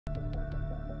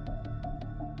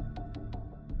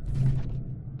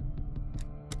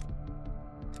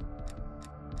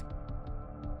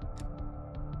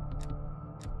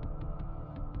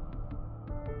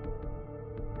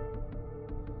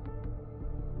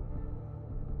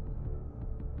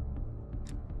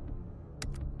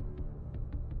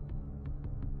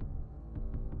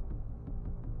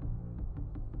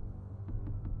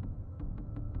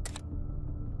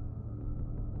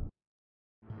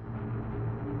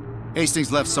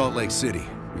Hastings left Salt Lake City.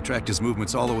 We tracked his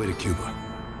movements all the way to Cuba.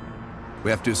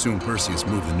 We have to assume Perseus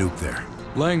moved the nuke there.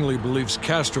 Langley believes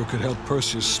Castro could help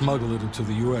Perseus smuggle it into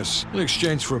the U.S. in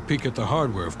exchange for a peek at the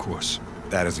hardware, of course.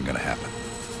 That isn't gonna happen.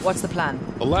 What's the plan?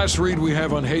 The last read we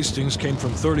have on Hastings came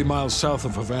from 30 miles south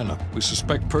of Havana. We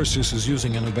suspect Perseus is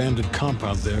using an abandoned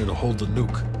compound there to hold the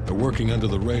nuke. They're working under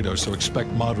the radar, so expect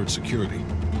moderate security.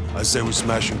 I say we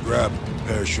smash and grab.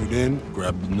 Parachute in,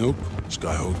 grab the nuke,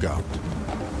 Skyhook out.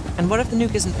 And what if the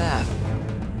nuke isn't there?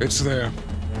 It's there.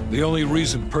 The only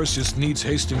reason Perseus needs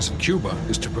Hastings in Cuba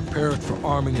is to prepare it for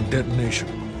arming and detonation.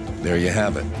 There you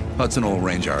have it. Hudson will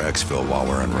arrange our exfil while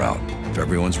we're en route. If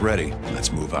everyone's ready,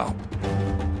 let's move out.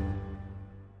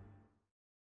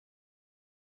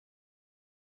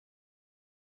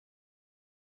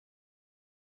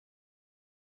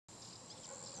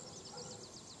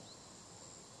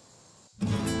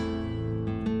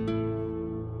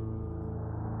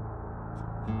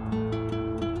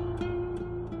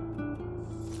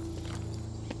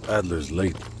 Adler's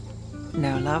late.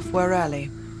 No, love, we're early.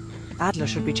 Adler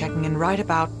should be checking in right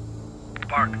about...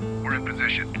 Park, we're in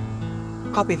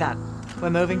position. Copy that. We're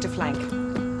moving to flank.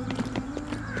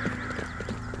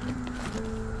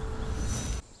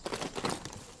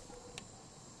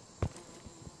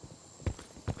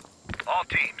 All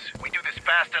teams, we do this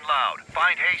fast and loud.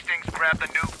 Find Hastings, grab the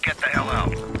nuke, get the hell out.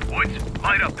 Woods,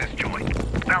 light up this joint.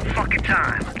 About fucking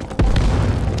time.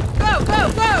 Go,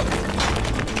 go, go!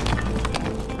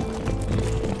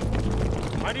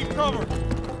 I need cover.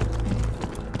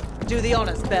 Do the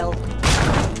honors, Bill.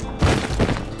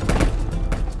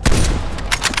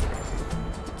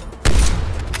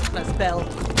 Let's Bill.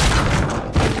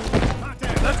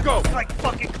 Let's go. Like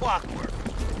fucking clockwork.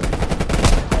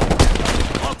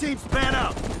 All teams span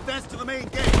out. Advance to the main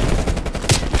gate.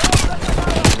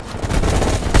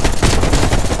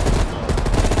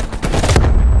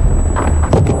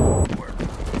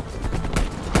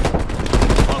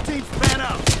 All teams span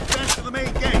out. Advance to the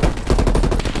main gate.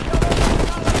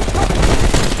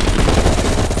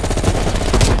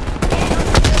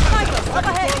 Up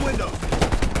ahead! Door windows.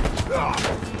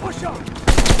 Push up.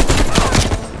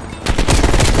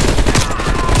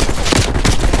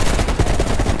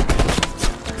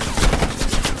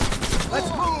 Let's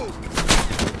move.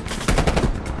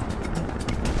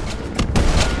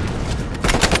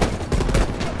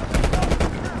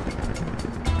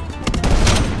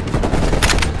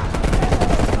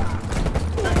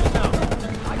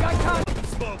 I got contact.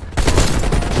 Smoke.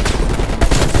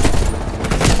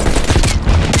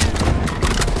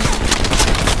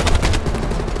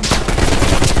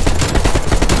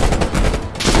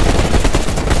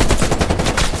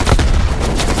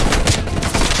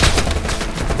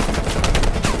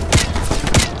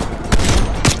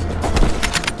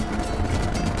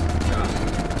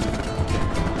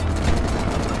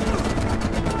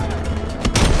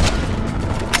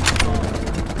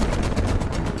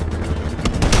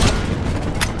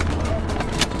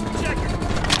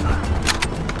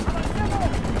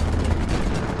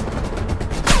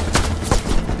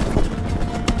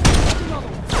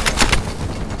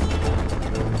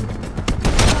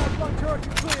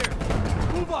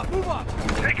 Move up!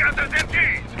 Take out those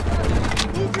MGs!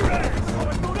 Move your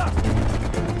ass! Move up!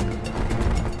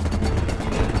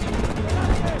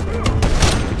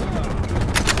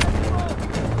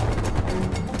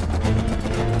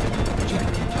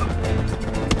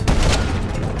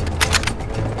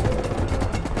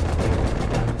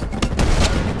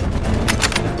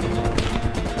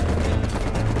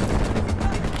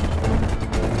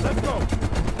 Let's go!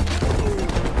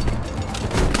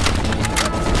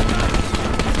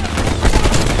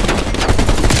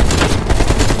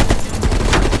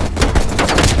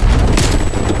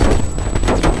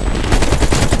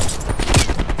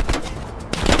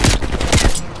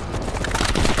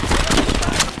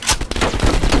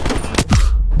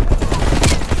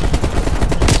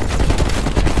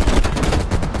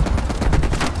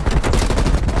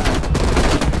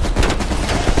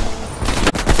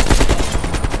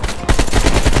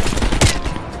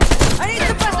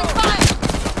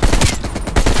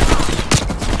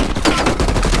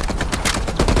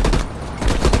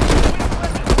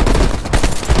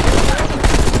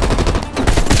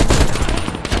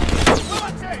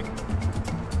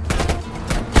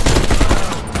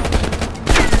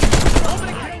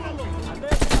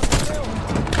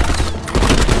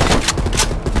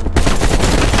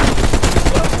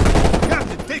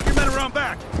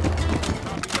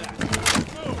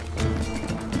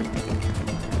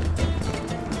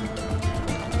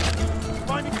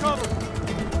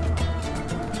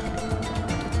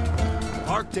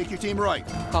 Take your team right.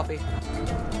 Copy.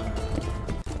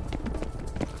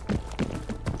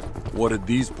 What did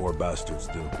these poor bastards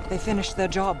do? They finished their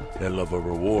job. Hell of a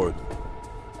reward.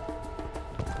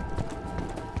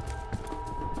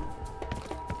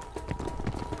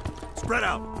 Spread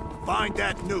out. Find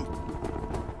that nuke.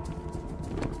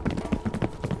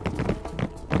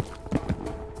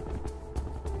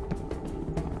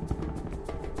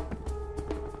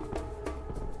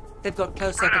 They've got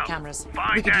closed circuit cameras.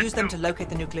 We could use them to locate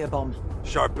the nuclear bomb.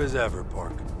 Sharp as ever,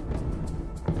 Park.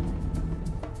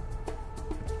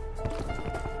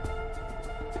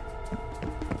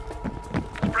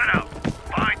 Spread out.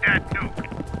 Find that nuke.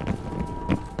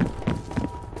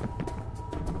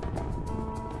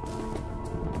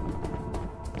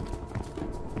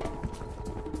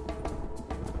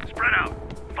 Spread out.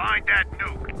 Find that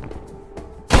nuke.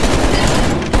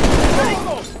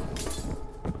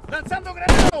 ¡Lanzando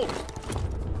granado!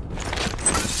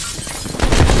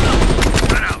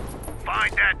 Spread out.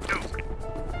 Find that nuke.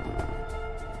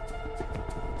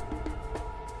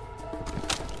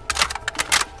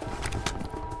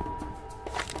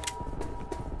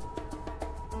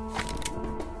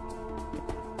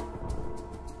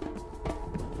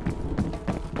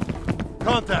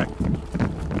 Contact!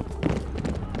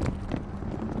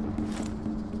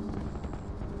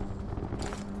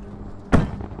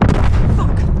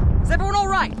 Fuck! Is everyone all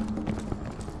right?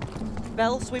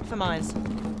 Bell, sweep for mines.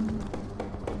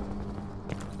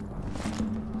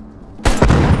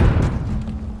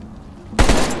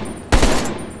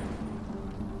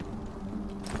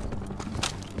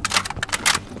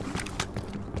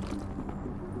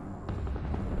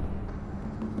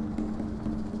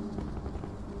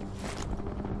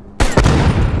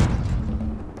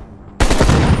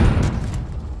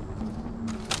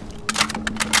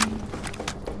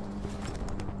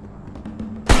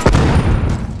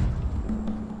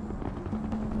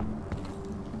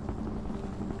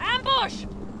 Ambush!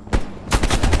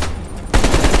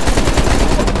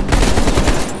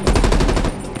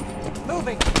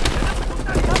 Moving!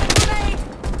 Grenade!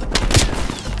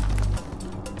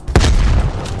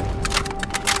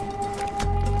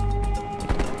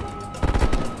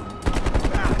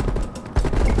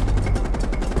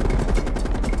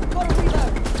 Gotta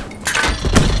reload!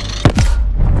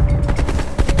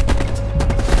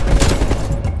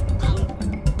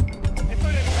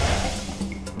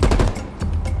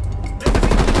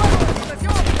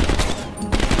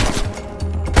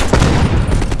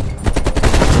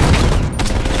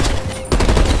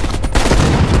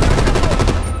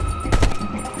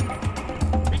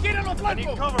 ¡Vigilen los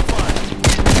flancos! Cover fire!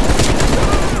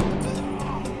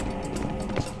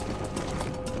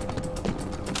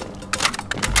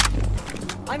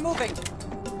 I'm moving!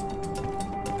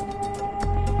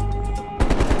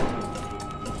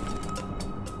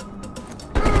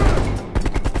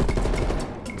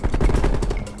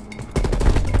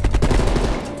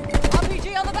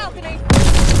 RPG on the balcony!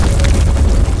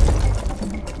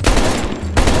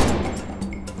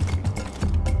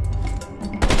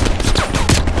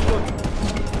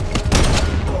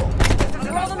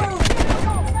 They're on the move!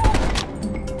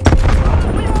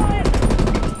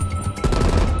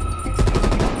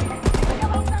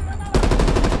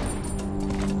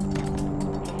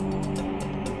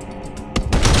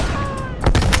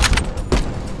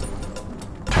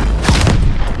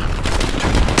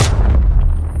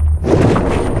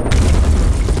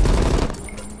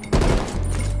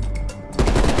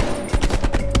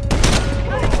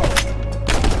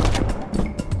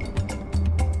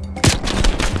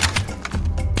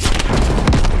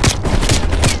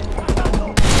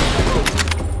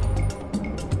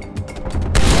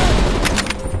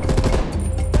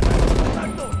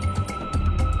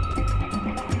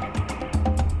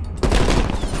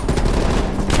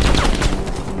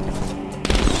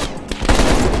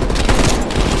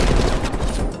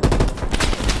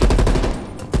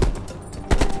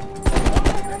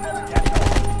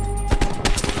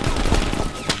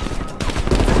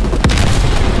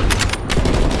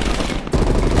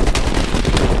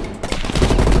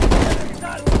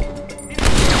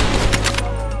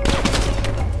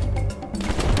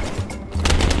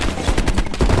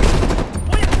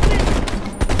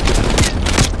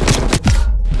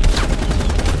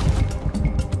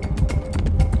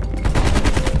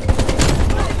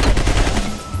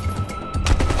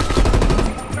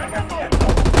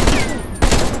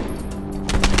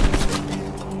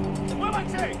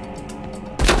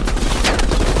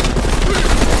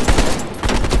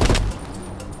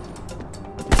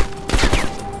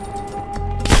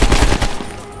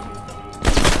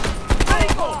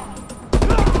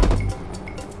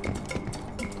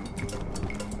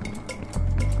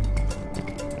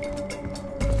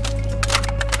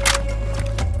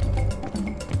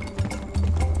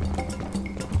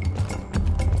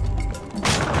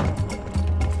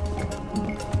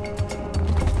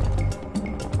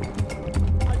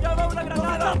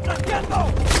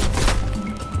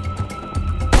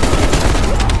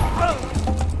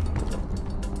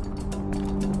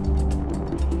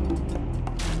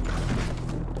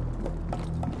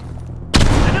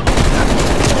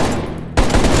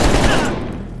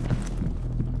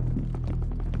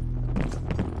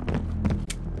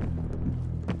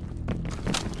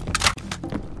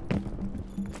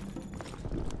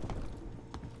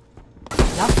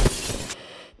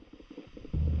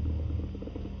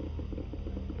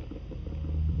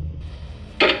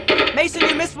 Mason,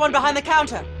 you missed one behind the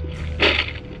counter.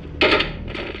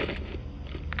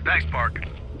 Thanks, Park.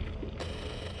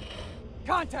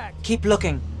 Contact! Keep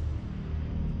looking.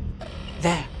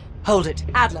 There. Hold it.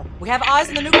 Adler, we have eyes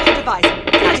on the nuclear device.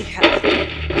 Bloody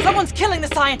hell. Someone's killing the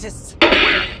scientists.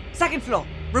 Where? Second floor.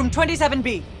 Room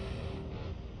 27B.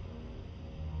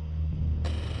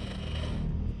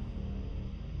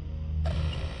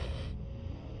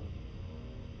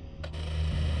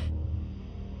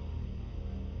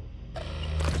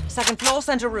 Second floor,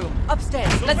 center room.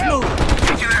 Upstairs. Let's move.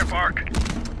 Meet you there, Park.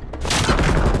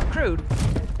 Crude,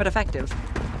 but effective.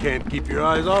 Can't keep your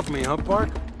eyes off me, huh, Park?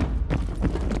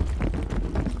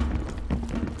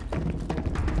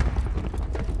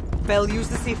 Bell, use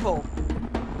the C4.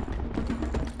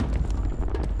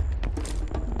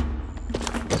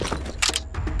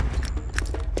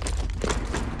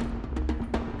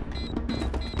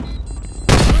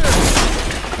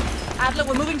 Adler,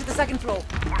 we're moving to the second floor.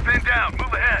 We're pinned down.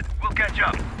 Move ahead. We'll catch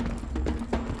up.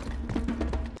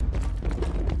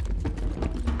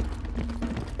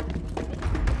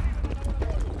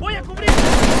 Voy a cubrir.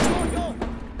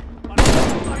 Para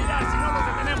evitar si no los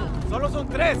detenemos. Solo son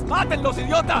 3. ¡Mátenlos,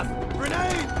 idiotas!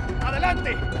 ¡Grenade!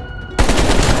 ¡Adelante!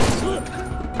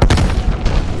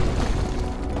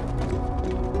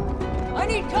 I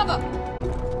need cover!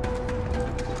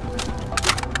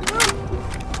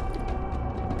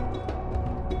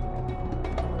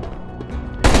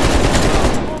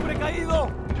 ¡Hombre caído!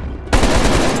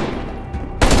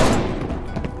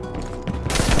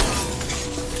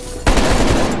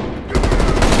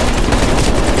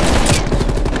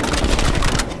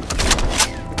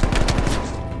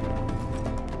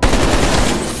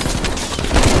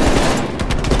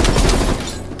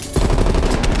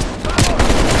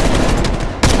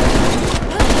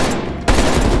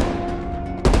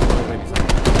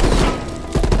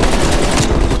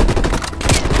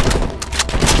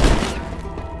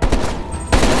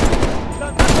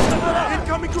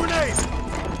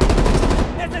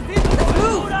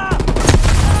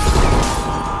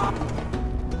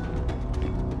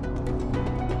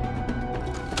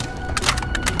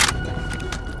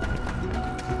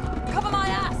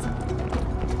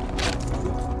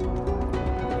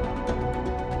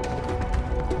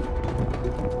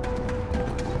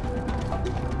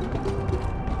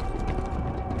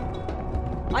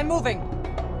 I'm moving.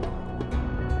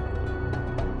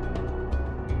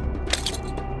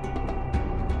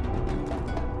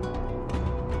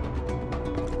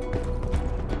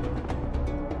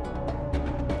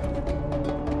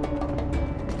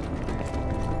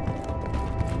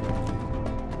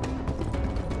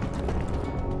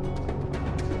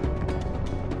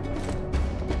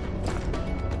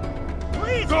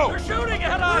 Please! Go! They're shooting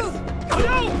at us!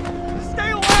 No!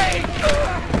 Stay away!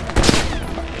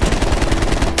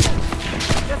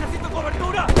 ¡Necesito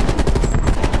cobertura!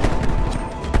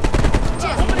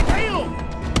 ¡Hombre caído!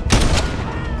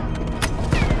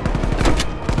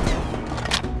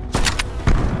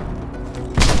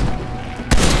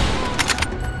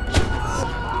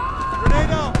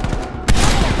 Grenade out!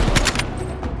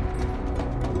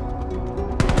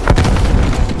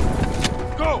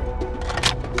 Go!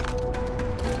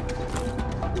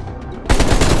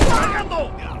 ¡Cargando!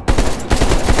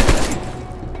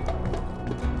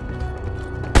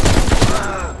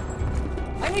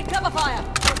 I need cover fire!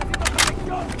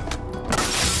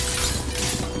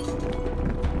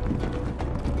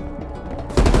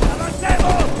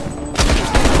 ¡Avancemos!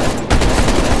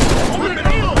 ¡Hombre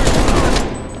caído!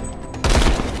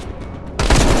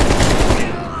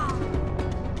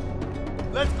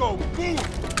 Let's go! Move!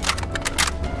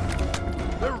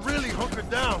 They're really hunkered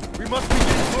down. We must be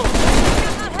getting close.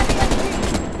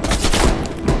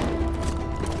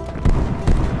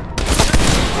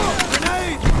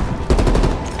 Grenade!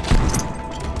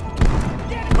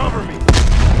 Cover me!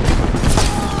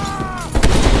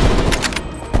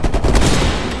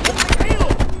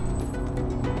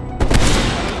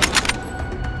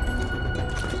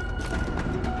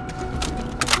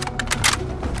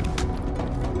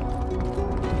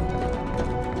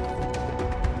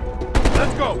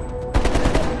 Let's go!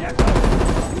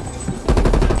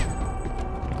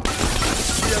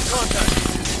 We have contact.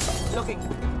 Looking.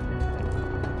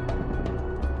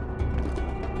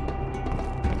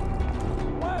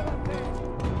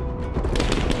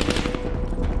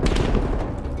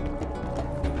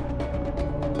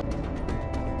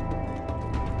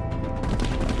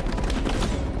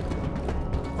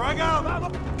 Frag out!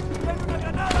 ¡Vamos! ¡Tengo una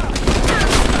granada!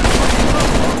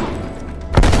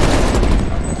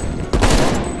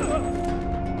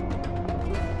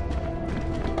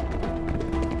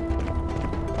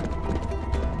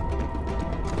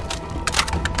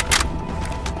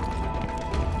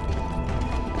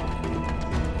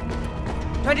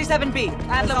 27B.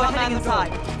 Adler, we're heading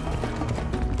inside.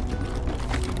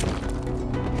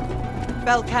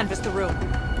 Bell, canvass the room.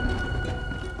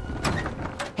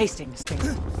 Hastings.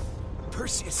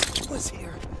 Perseus was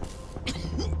here.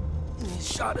 He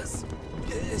shot us.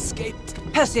 Escaped.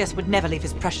 Perseus would never leave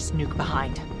his precious nuke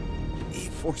behind. He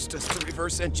forced us to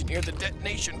reverse engineer the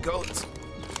detonation codes.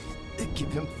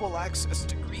 Give him full access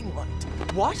to Greenlight.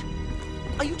 What?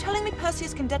 Are you telling me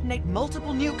Perseus can detonate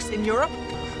multiple nukes in Europe?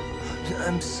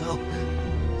 I'm so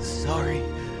sorry.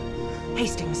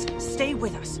 Hastings, stay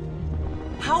with us.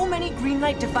 How many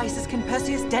Greenlight devices can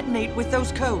Perseus detonate with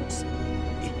those codes?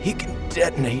 He can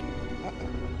detonate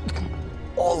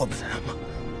all of them.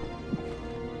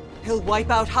 He'll wipe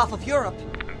out half of Europe.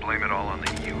 And blame it all on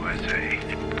the USA.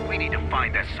 We need to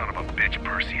find that son of a bitch,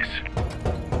 Perseus.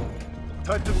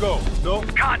 Time to go. No?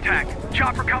 Contact!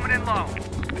 Chopper coming in low.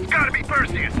 It's gotta be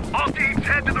Perseus. All teams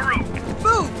head to the roof.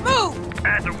 Move! Move!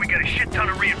 Adler, we got a shit ton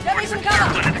of Get me reinforcements some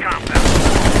cover. circling its compound.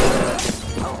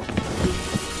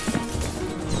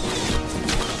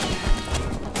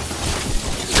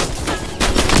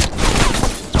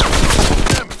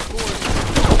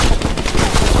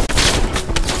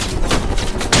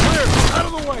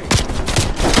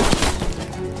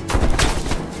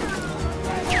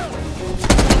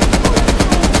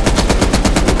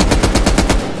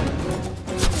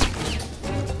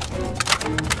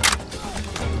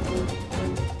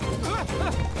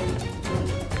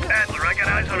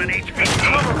 On an HVT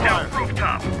down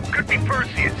Rooftop. Could be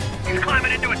Perseus. He's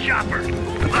climbing into a chopper.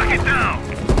 Lock it down.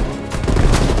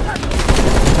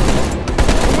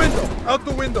 The window! Out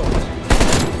the window!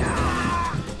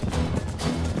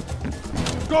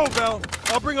 Go, Val!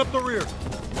 I'll bring up the rear.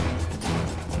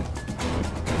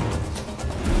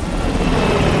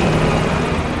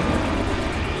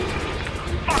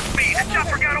 Fuck me! The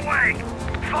chopper got away!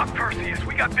 Fuck Perseus.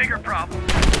 We got bigger problems.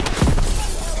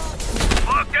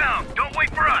 Lock down! Don't wait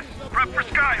for us! Prep for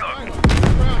Skyhook!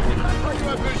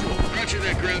 Roger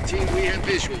that, ground team. We have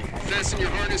visual. Fasten your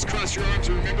harness, cross your arms,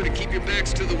 and remember to keep your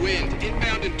backs to the wind.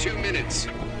 Inbound in 2 minutes.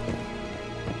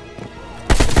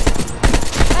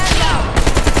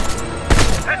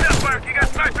 Heads up, Mark! You got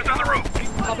snipers on the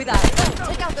roof! Copy that.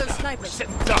 Take out those snipers.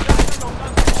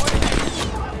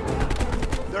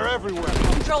 They're everywhere.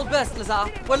 Controlled burst, Lazar.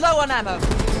 We're low on ammo.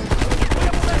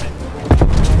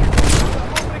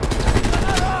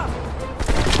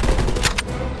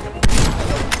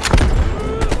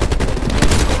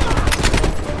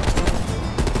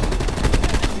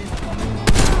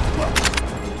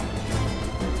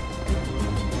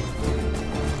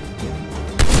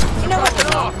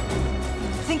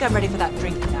 I'm ready for that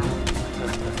drink now.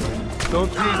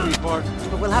 Don't tease me, Bart.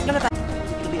 But we'll have none of that.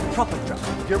 It'll be a proper drug.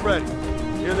 Get ready.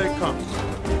 Here they come.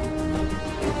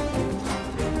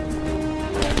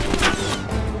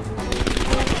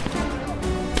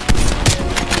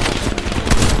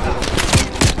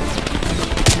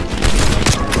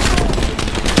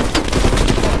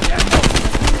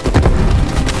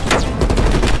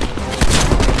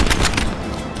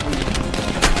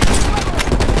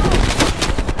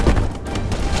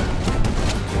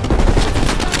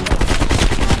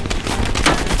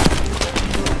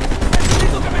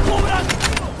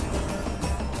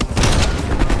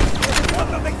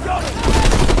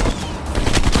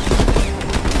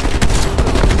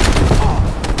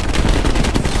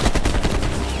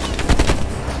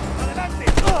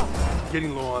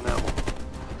 Getting low on ammo.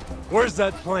 Where's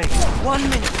that plane? 1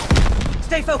 minute.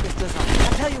 Stay focused, Lazar.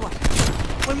 I'll tell you what.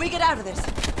 When we get out of this,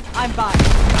 I'm buying.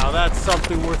 Now that's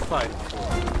something worth fighting for.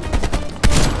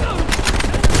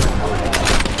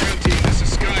 Ground team, this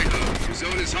is Skyhook. Your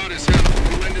zone is hot as hell.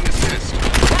 We'll lend an assist.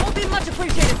 That will be much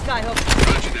appreciated, Skyhook.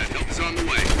 Roger that. Help is on the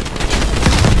way.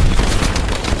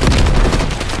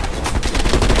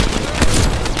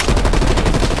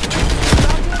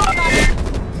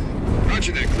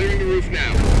 Roger that. Clearing the roof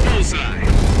now. Bullseye.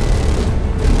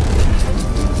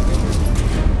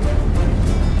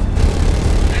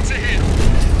 That's a hit.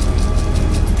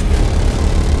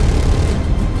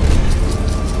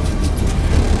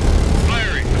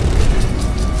 Firing.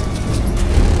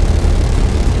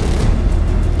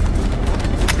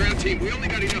 Ground team, we only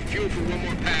got enough fuel for one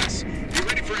more pass. Be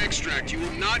ready for extract. You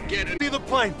will not get an... See the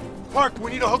plane. Parked.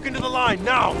 We need to hook into the line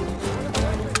now.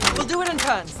 We'll do it in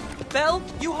turns. Bell,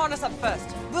 you harness up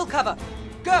first. We'll cover.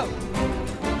 Go!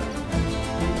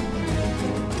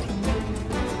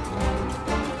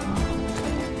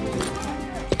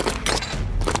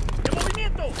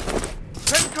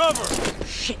 Take cover.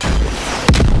 Shit.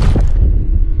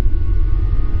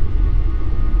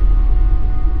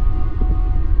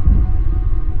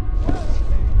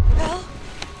 Bell?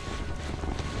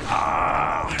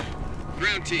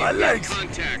 ground team. My legs.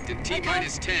 Contact in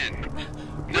T-minus 10,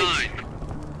 9.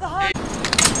 The heart.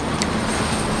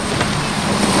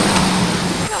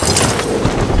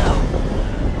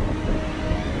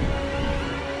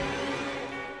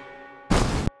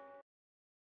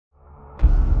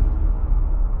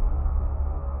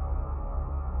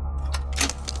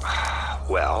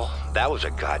 Well, that was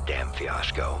a goddamn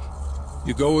fiasco.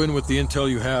 You go in with the intel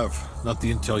you have, not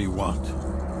the intel you want.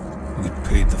 We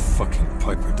paid the fucking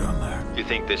piper down there. You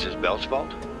think this is Bell's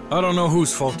fault? I don't know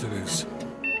whose fault it is.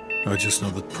 I just know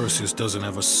that Perseus doesn't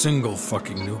have a single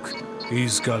fucking nuke.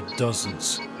 He's got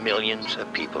dozens. Millions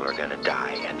of people are gonna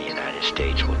die, and the United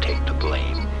States will take the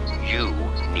blame. You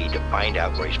need to find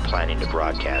out where he's planning to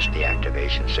broadcast the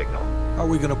activation signal. How are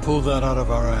we gonna pull that out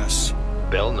of our ass?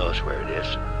 Bell knows where it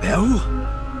is. Bell?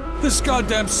 This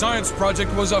goddamn science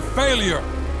project was a failure!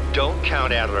 Don't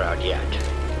count Adler out yet.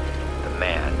 The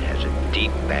man has a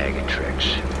deep bag of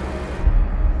tricks.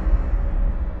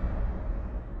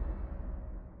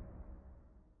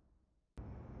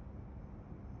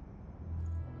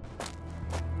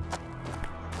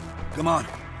 Come on,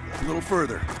 a little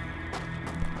further.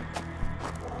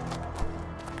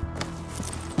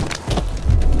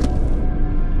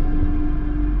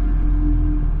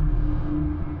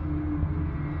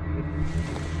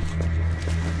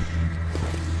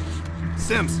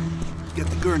 Sims, get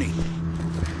the gurney.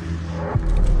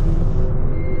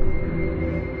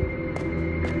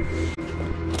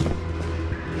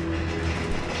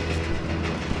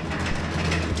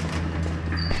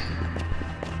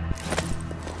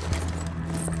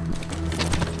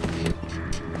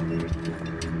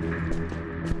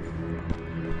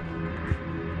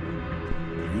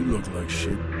 You look like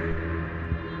shit.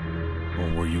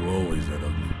 Or were you always that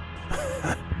ugly?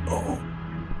 Oh.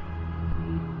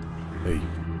 Hey,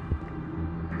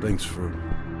 thanks for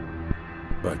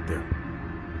back there.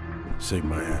 Saved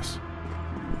my ass.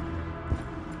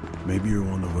 Maybe you're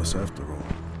one of us after all.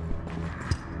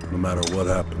 No matter what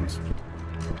happens,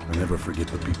 I never forget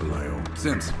the people I owe.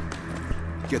 Sims,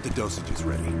 get the dosages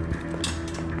ready.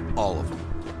 All of them.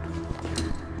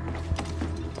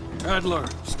 Adler,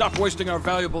 stop wasting our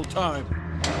valuable time.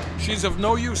 She's of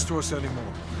no use to us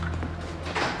anymore.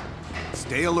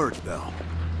 Stay alert, Bell.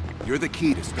 You're the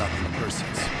key to stopping the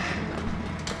Perseus.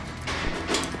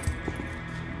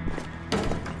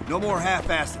 No more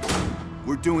half-assed.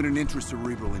 We're doing an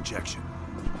intracerebral injection.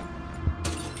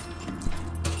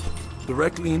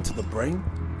 Directly into the brain?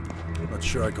 Not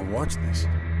sure I can watch this.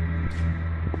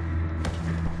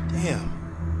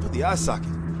 Damn. Put the eye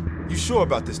socket. You sure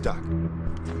about this, Doc?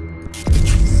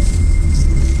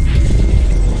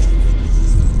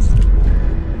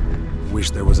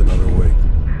 Wish there was another way.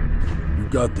 You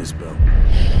got this, Bell.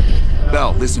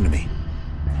 Bell, listen to me.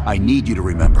 I need you to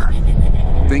remember.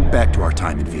 Think back to our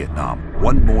time in Vietnam.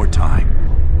 One more time.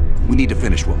 We need to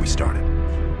finish what we started.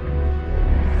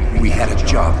 We had a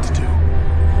job to do.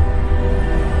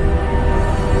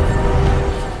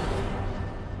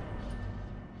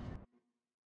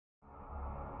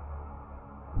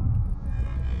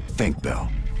 Think,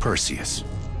 Bell. Perseus.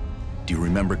 Do you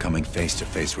remember coming face to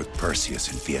face with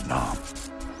Perseus in Vietnam?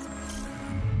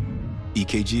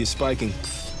 EKG is spiking.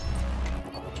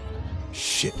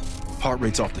 Shit. Heart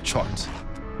rate's off the charts.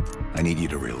 I need you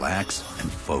to relax and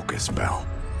focus, Bell.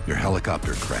 Your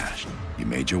helicopter crashed. You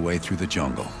made your way through the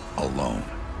jungle, alone.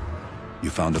 You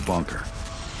found a bunker.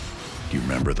 Do you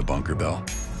remember the bunker, Bell?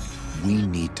 We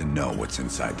need to know what's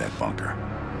inside that bunker.